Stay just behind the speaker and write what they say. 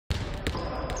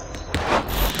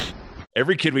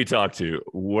Every kid we talk to,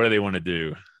 what do they want to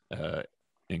do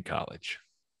in college?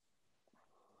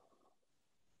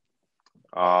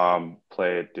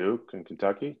 Play at Duke in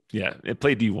Kentucky. Yeah, it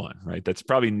play D1, right? That's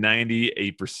probably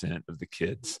 98% of the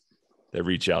kids that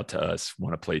reach out to us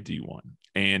want to play D1.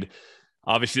 And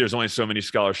obviously, there's only so many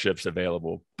scholarships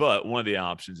available, but one of the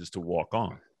options is to walk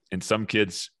on. And some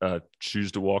kids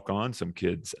choose to walk on. Some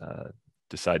kids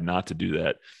decide not to do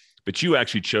that. But you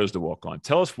actually chose to walk on.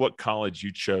 Tell us what college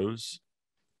you chose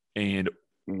and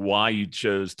why you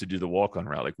chose to do the walk on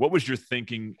route. Like, what was your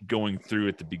thinking going through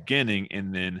at the beginning?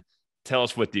 And then tell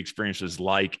us what the experience was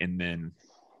like and then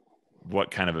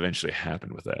what kind of eventually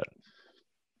happened with that.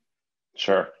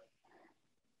 Sure.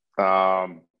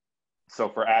 So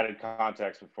for added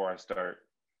context, before I start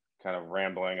kind of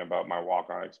rambling about my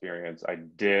walk-on experience, I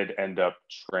did end up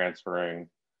transferring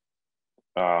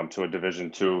to a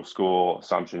Division II school,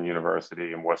 Assumption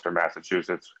University in Worcester,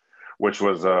 Massachusetts, which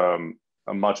was a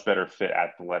much better fit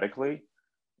athletically.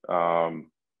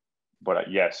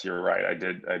 But yes, you're right. I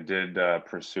did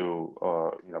pursue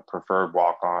preferred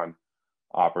walk-on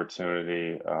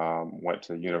opportunity. Went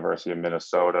to the University of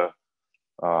Minnesota.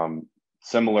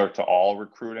 Similar to all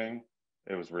recruiting,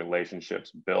 it was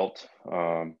relationships built.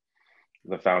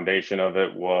 The foundation of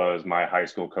it was my high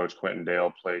school coach, Quentin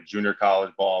Dale, played junior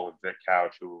college ball with Vic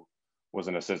Couch, who was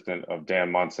an assistant of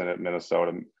Dan Munson at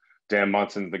Minnesota. Dan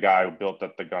Munson's the guy who built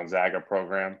up the Gonzaga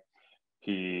program.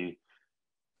 He,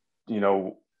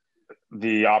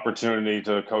 the opportunity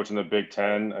to coach in the Big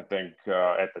Ten, I think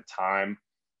at the time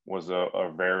was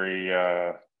a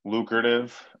very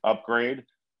lucrative upgrade.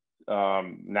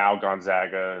 Now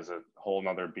Gonzaga is a whole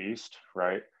nother beast,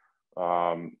 right?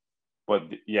 But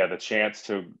yeah, the chance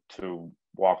to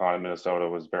walk on in Minnesota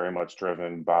was very much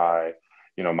driven by,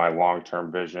 my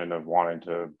long-term vision of wanting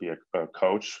to be a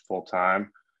coach full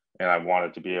time. And I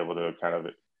wanted to be able to kind of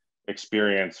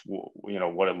experience,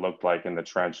 what it looked like in the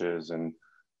trenches. And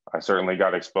I certainly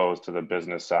got exposed to the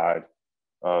business side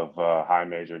of high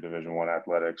major Division I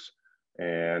athletics.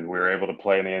 And we were able to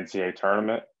play in the NCAA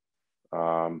tournament.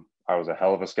 I was a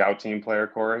hell of a scout team player,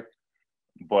 Cory.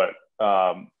 But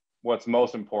what's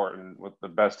most important, what the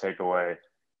best takeaway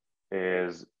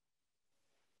is,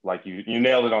 like you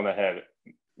nailed it on the head.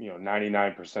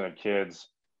 99% of kids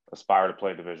aspire to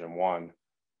play Division I.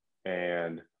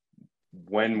 And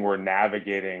when we're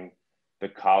navigating the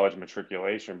college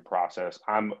matriculation process,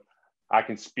 I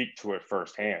can speak to it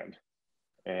firsthand.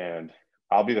 And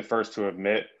I'll be the first to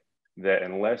admit that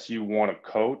unless you want to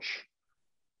coach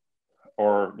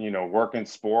or, work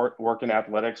in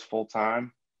athletics full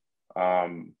time,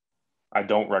 I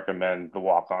don't recommend the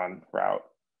walk-on route.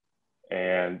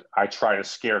 And I try to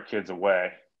scare kids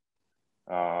away.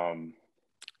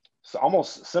 So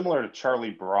almost similar to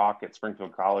Charlie Brock at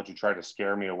Springfield College, who tried to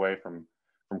scare me away from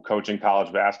coaching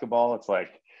college basketball. It's like,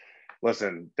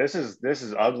 listen, this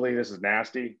is ugly. This is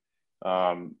nasty.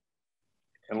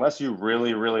 Unless you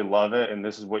really, really love it and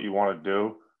this is what you want to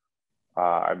do,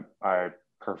 I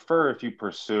prefer if you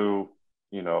pursue,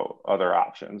 other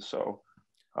options. So,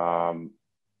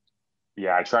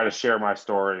 yeah, I try to share my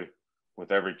story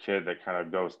with every kid that kind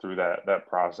of goes through that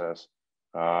process.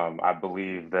 I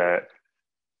believe that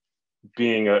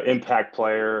being an impact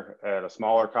player at a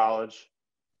smaller college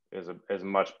is a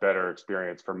much better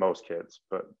experience for most kids,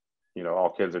 but all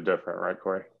kids are different, right,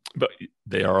 Cory? But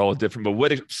they are all different. But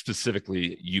what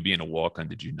specifically, you being a walk-on,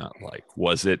 did you not like?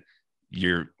 Was it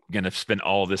you're going to spend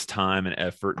all this time and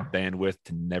effort and bandwidth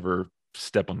to never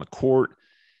step on the court?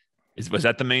 Was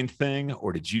that the main thing,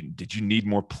 or did you need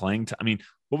more playing time? I mean,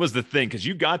 what was the thing? Because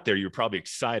you got there, you're probably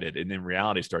excited, and then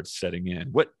reality starts setting in.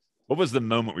 What was the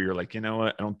moment where you're like, you know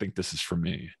what? I don't think this is for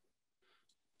me.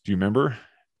 Do you remember?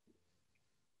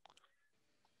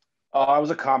 It was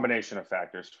a combination of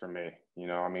factors for me.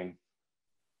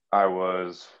 I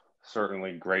was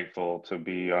certainly grateful to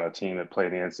be on a team that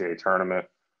played the NCAA tournament.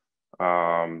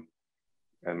 And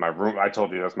I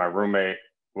told you this, my roommate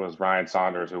was Ryan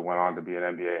Saunders, who went on to be an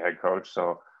NBA head coach.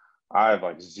 So I have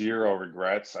like zero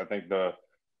regrets. I think the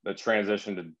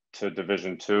transition to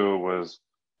Division II was,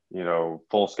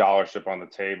 full scholarship on the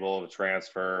table, the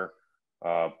transfer,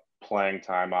 playing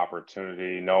time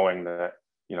opportunity, knowing that,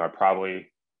 I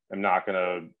probably am not going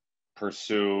to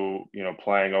pursue,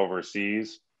 playing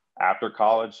overseas after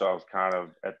college. So I was kind of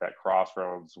at that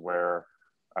crossroads where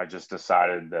I just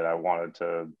decided that I wanted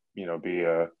to, be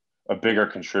a bigger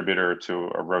contributor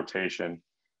to a rotation,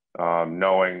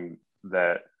 knowing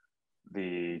that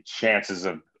the chances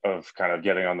of kind of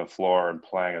getting on the floor and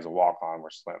playing as a walk-on were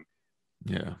slim.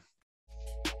 Yeah.